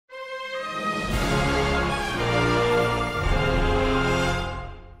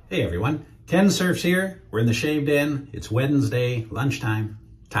Hey everyone, Kensurfs here. We're in the shave den. It's Wednesday, lunchtime,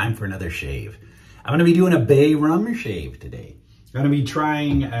 time for another shave. I'm gonna be doing a bay rum shave today. I'm gonna be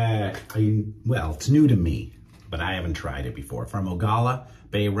trying, well, it's new to me, but I haven't tried it before. From Ogallala,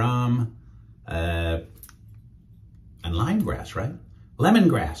 bay rum, and lemongrass, right?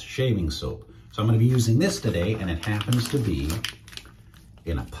 Lemongrass shaving soap. So I'm gonna be using this today, and it happens to be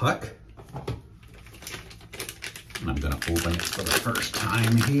in a puck. And I'm gonna open it for the first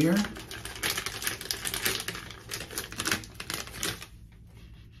time here.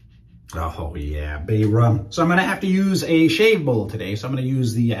 Oh yeah, bay rum. So I'm gonna have to use a shave bowl today. So I'm gonna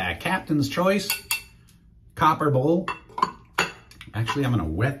use the Captain's Choice copper bowl. Actually, I'm gonna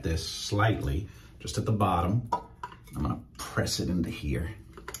wet this slightly, just at the bottom. I'm gonna press it into here.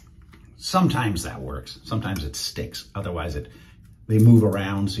 Sometimes that works. Sometimes it sticks. Otherwise, they move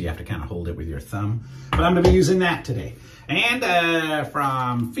around, so you have to kind of hold it with your thumb. But I'm going to be using that today. And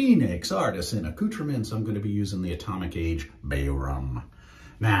from Phoenix Artisan Accoutrements, I'm going to be using the Atomic Age Bay Rum.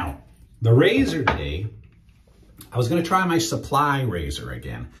 Now, the razor today, I was going to try my Supply razor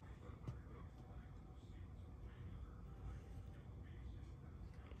again.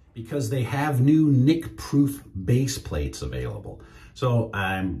 Because they have new nick-proof base plates available. So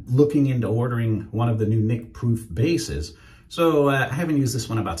I'm looking into ordering one of the new nick-proof bases. So I haven't used this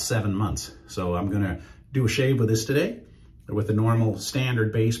one about 7 months. So I'm gonna do a shave with this today with the normal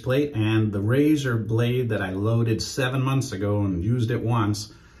standard base plate, and the razor blade that I loaded 7 months ago and used it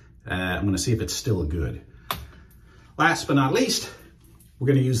once. I'm gonna see if it's still good. Last but not least, we're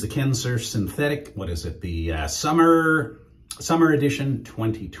gonna use the Kensurf synthetic, what is it? The Summer Edition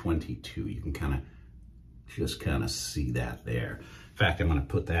 2022. You can just kind of see that there. In fact, I'm gonna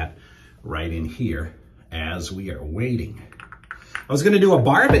put that right in here as we are waiting. I was going to do a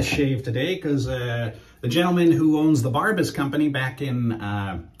Barbas shave today because the gentleman who owns the Barbas company back in,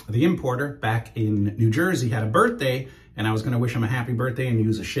 the importer back in New Jersey had a birthday, and I was going to wish him a happy birthday and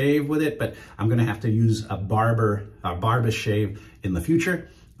use a shave with it, but I'm going to have to use a Barbas shave in the future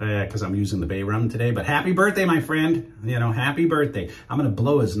because I'm using the bay rum today. But happy birthday, my friend. You know, happy birthday. I'm going to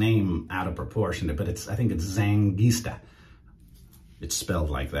blow his name out of proportion, but I think it's Zangista. It's spelled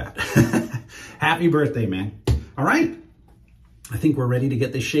like that. Happy birthday, man. All right. I think we're ready to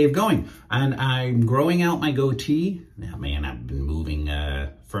get this shave going. And I'm growing out my goatee. Now, man, I've been moving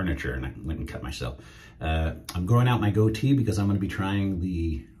furniture and I went and cut myself. I'm growing out my goatee because I'm going to be trying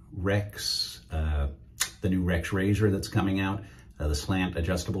the new Rex razor that's coming out, the slant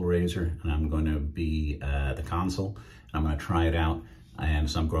adjustable razor. And I'm going to be the console. And I'm going to try it out.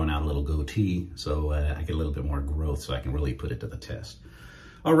 And so I'm growing out a little goatee so I get a little bit more growth so I can really put it to the test.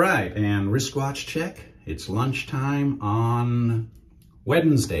 All right, and wristwatch check. It's lunchtime on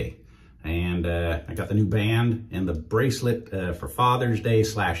Wednesday. And I got the new band and the bracelet for Father's Day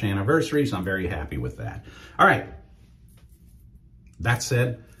 / anniversary, so I'm very happy with that. All right, that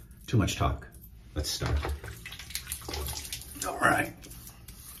said, too much talk. Let's start. All right.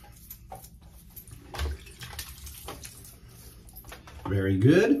 Very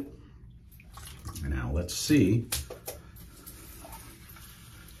good. Now let's see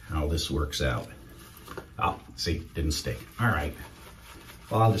how this works out. Oh, see, didn't stick. All right.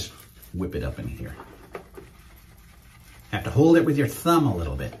 Well, I'll just whip it up in here. Have to hold it with your thumb a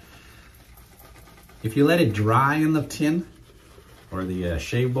little bit. If you let it dry in the tin or the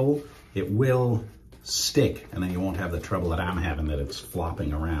shave bowl, it will stick, and then you won't have the trouble that I'm having, that it's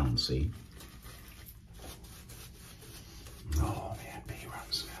flopping around, see? Oh.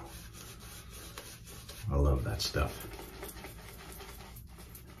 I love that stuff.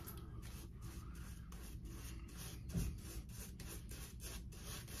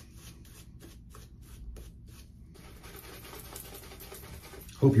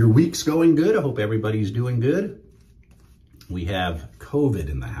 Hope your week's going good. I hope everybody's doing good. We have COVID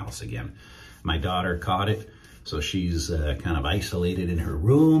in the house again. My daughter caught it, so she's kind of isolated in her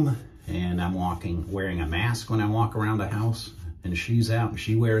room, and I'm wearing a mask when I walk around the house, and she's out and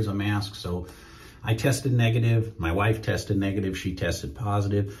she wears a mask, so I tested negative, my wife tested negative, she tested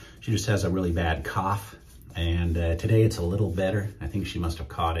positive. She just has a really bad cough, and today it's a little better. I think she must have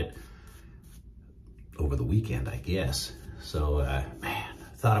caught it over the weekend, I guess. So, man,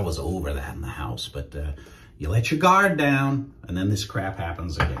 I thought I was over that in the house, but you let your guard down, and then this crap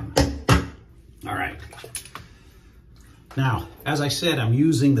happens again. All right. Now, as I said, I'm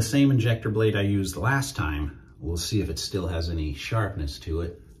using the same injector blade I used last time. We'll see if it still has any sharpness to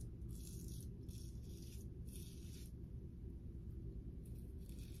it.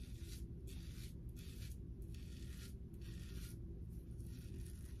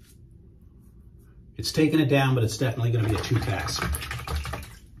 It's taking it down, but it's definitely going to be a 2 task.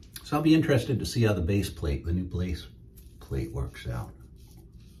 So I'll be interested to see how the base plate, the new base plate works out.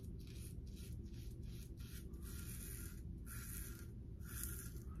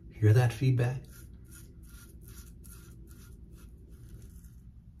 Hear that feedback?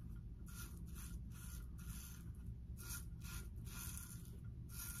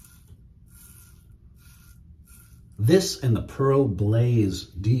 This and the Pearl Blaze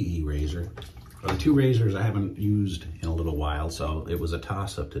DE razor are the two razors I haven't used in a little while, so it was a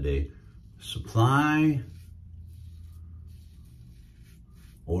toss-up today. Supply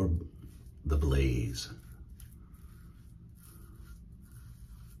or the Blaze.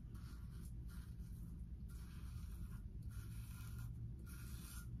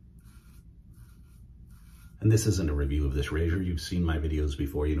 And this isn't a review of this razor. You've seen my videos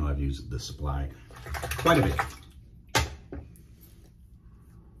before. You know I've used the Supply quite a bit.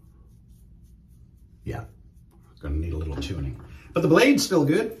 Yeah, gonna need a little tuning. But the blade's still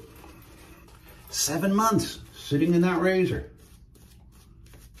good. 7 months sitting in that razor.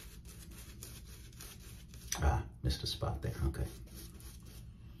 Ah, missed a spot there, okay.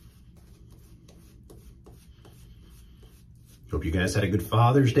 Hope you guys had a good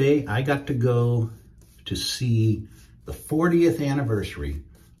Father's Day. I got to go to see the 40th anniversary,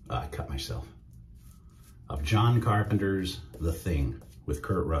 I cut myself, of John Carpenter's The Thing with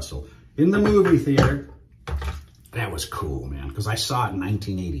Kurt Russell in the movie theater. That was cool, man, because I saw it in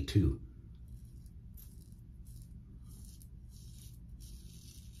 1982.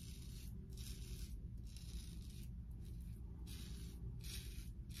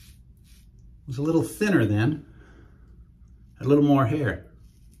 It was a little thinner then, had a little more hair.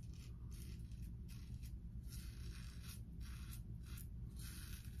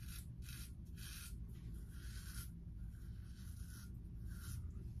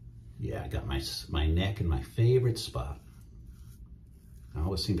 Yeah, I got my neck in my favorite spot. I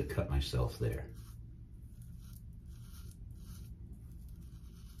always seem to cut myself there.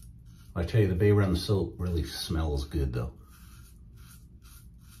 I tell you, the Bay Run soap really smells good though.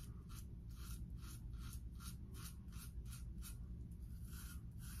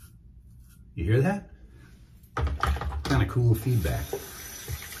 You hear that? Kind of cool feedback.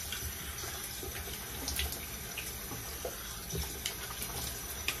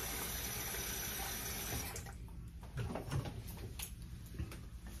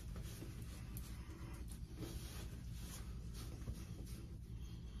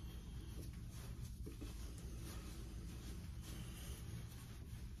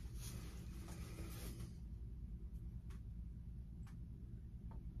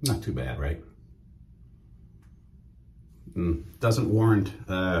 Not too bad, right? Doesn't warrant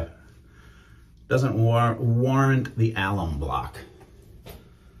the alum block,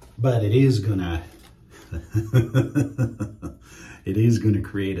 but it is gonna it is gonna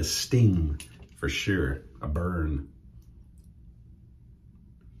create a sting for sure, a burn.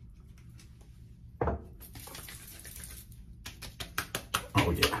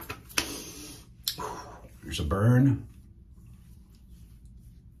 Oh yeah, there's a burn.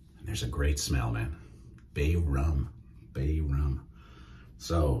 There's a great smell, man. Bay rum, bay rum.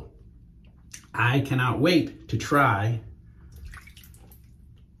 So I cannot wait to try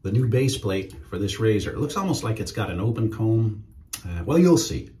the new base plate for this razor. It looks almost like it's got an open comb. Well, you'll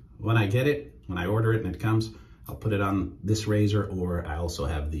see. When I get it, when I order it and it comes, I'll put it on this razor, or I also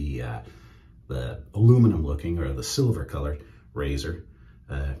have the aluminum looking or the silver colored razor.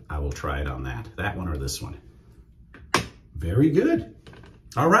 I will try it on that one or this one. Very good.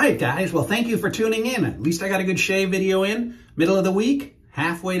 All right, guys. Well, thank you for tuning in. At least I got a good shave video in. Middle of the week,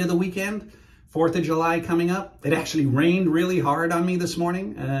 halfway to the weekend. 4th of July coming up. It actually rained really hard on me this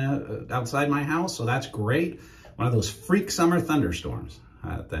morning outside my house, so that's great. One of those freak summer thunderstorms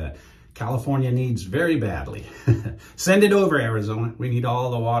that California needs very badly. Send it over, Arizona. We need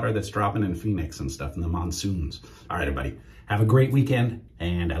all the water that's dropping in Phoenix and stuff in the monsoons. All right, everybody. Have a great weekend,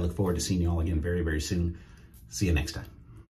 and I look forward to seeing you all again very, very soon. See you next time.